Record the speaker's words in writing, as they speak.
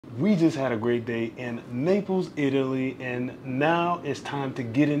We just had a great day in Naples, Italy, and now it's time to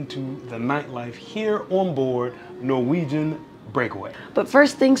get into the nightlife here on board Norwegian Breakaway. But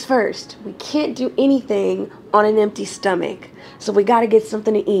first things first, we can't do anything on an empty stomach. So we gotta get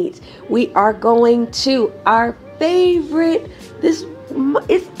something to eat. We are going to our favorite,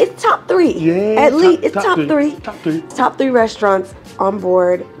 it's top three. Yeah, at least it's top three. Top three restaurants on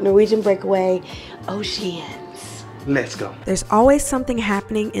board Norwegian Breakaway Oceans. Let's go. There's always something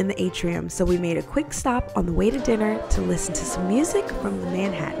happening in the atrium, so we made a quick stop on the way to dinner to listen to some music from the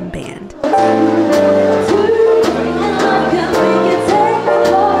Manhattan Band.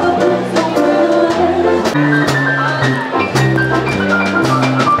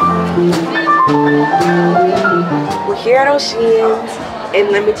 We're here at Oceans,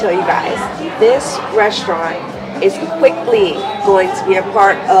 and let me tell you guys, this restaurant is quickly going to be a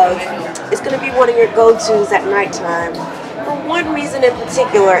part of, it's going to be one of your go-tos at nighttime for one reason in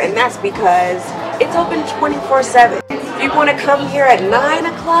particular, and that's because it's open 24/7. If you want to come here at 9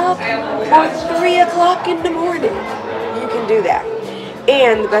 o'clock or 3 o'clock in the morning, you can do that.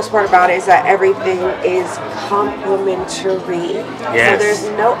 And the best part about it is that everything is complimentary. Yes. So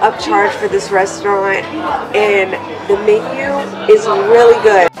there's no upcharge for this restaurant, and the menu is really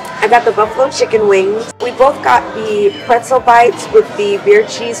good. I got the buffalo chicken wings. We both got the pretzel bites with the beer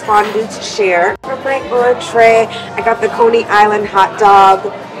cheese fondue to share. For my entree, I got the Coney Island hot dog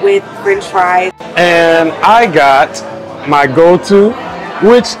with french fries. And I got my go-to,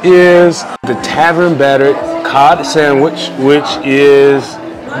 which is the tavern battered cod sandwich, which is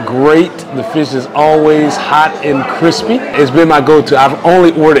great. The fish is always hot and crispy. It's been my go-to. I've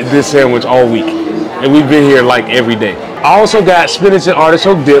only ordered this sandwich all week, and we've been here like every day. I also got spinach and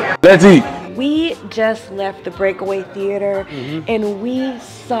artichoke dip. Let's eat. We just left the Breakaway Theater, and we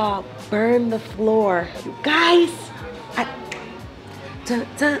saw Burn the Floor. You guys, Burn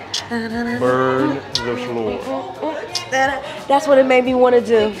the floor. That's what it made me want to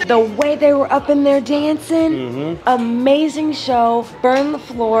do. The way they were up in there dancing, amazing show. Burn the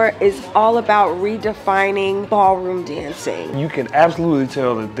Floor is all about redefining ballroom dancing. You can absolutely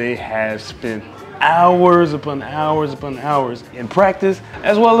tell that they have spent hours upon hours upon hours in practice,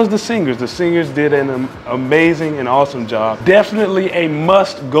 as well as the singers. The singers did an amazing and awesome job. Definitely a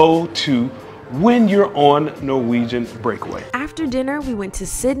must-go to when you're on Norwegian Breakaway. After dinner, we went to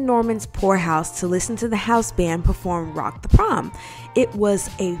Sid Norman's Poorhouse to listen to the house band perform Rock the Prom. It was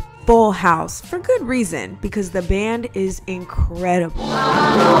a full house for good reason, because the band is incredible.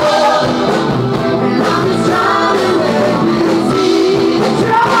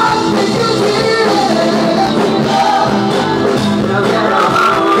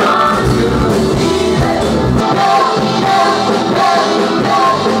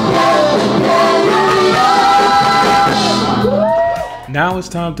 Now it's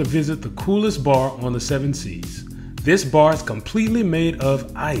time to visit the coolest bar on the 7 Seas. This bar is completely made of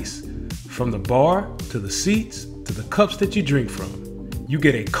ice. From the bar, to the seats, to the cups that you drink from. You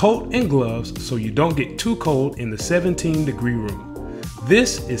get a coat and gloves so you don't get too cold in the 17-degree room.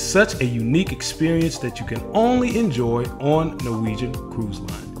 This is such a unique experience that you can only enjoy on Norwegian Cruise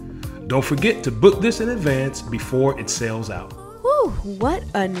Line. Don't forget to book this in advance before it sells out. Whew, what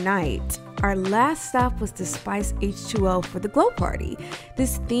a night. Our last stop was to spice H2O for the Glow Party.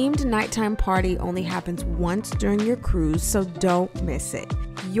 This themed nighttime party only happens once during your cruise, so don't miss it.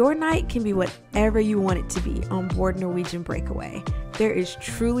 Your night can be whatever you want it to be on board Norwegian Breakaway. There is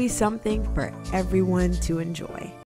truly something for everyone to enjoy.